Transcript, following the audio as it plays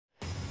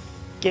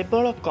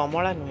केवल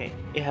कमला नुहे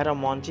यार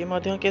मंजी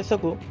मध्य केश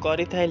को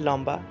करिथाए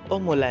लंबा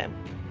और मुलायम।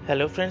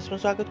 हेलो फ्रेंड्स, मैं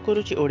स्वागत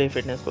करुच्ची ओडिया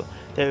फिटनेस को।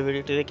 तेज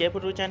वीडियो देखिए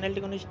पूर्व चैनल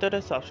टी निश्चित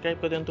भाव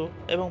सब्सक्राइब कर दिंतु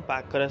और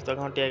पाखर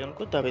घंटी आइकन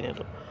को दबी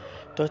दिंतु।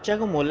 त्वचा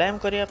को मुलायम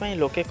करने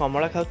लोके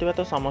कमला खाऊा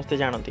तो समस्ते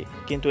जानती,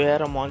 किंतु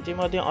यार मंजी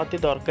अति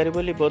दरकारी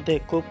बोली बोधे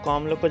खूब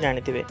कम लोक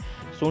जानी।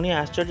 शुणी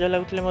आश्चर्य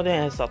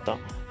लगुले सत।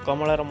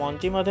 कमलार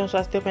मंजी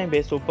स्वास्थ्य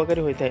बेस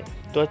उपकारी होता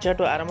है। त्वचा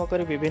ठू आरंभ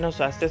कर विभिन्न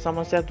स्वास्थ्य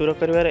समस्या दूर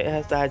कर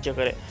साहाय्य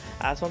करे।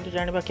 आसतु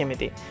जाना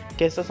केमिति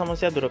केश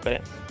समस्या दूर करे।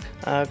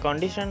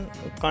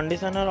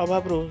 कंडीशनर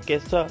अभाव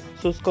केश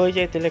शुष्क हो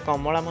जाते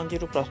कमला मंजी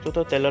प्रस्तुत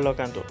तेल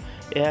लगातु।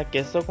 यह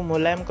केश को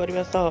मुलायम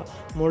करने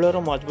सह मूलर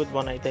मजबूत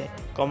बनाई थाए।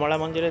 कमला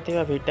मंजी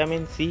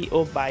विटामिन सी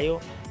और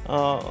बायो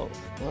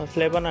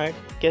फ्लेवोनॉइड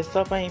केश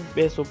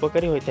बेस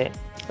उपकारी होता है।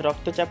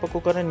 रक्तचाप को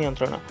करे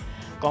नियंत्रण।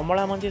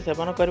 कमला मंजी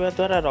सेवन करने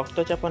द्वारा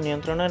रक्तचाप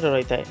नियंत्रण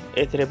रही है।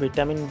 एथिरे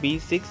विटामिन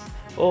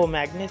B6 और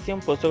मैग्नीशियम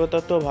पोषक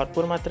तत्व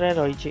भरपूर मात्रा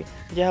रही,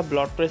 जहाँ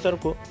ब्लड प्रेशर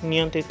को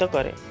नियंत्रित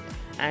करे।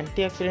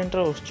 एंटीऑक्सीडेंट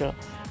उत्स।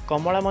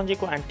 कमला मंजी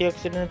को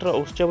एंटीऑक्सीडेंट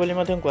उत्स बोली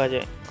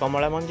कहुए।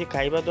 कमला मंजी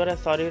खाइबा द्वारा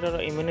शरीर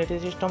इम्यूनिटी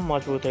सिस्टम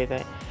मजबूत होता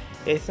है।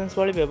 एसेंस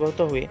भली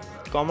व्यवहृत हुए।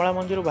 कमला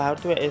मंजी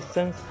बाहर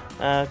एसेंस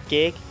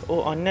केक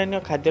और अन्य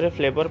खाद्य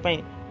फ्लेवर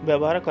पर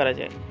व्यवहार करा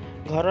जाए।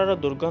 घरर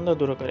दुर्गंध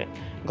दूर करे।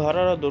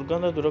 घरर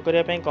दुर्गंध दूर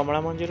करने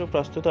कमला मंजी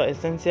प्रस्तुत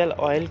एसेंशियल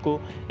ऑयल को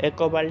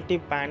एक बाल्टी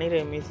पानी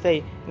रे मिसाई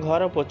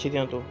घर पोछि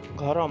दियंतु।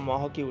 घर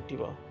महकी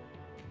उठिबो।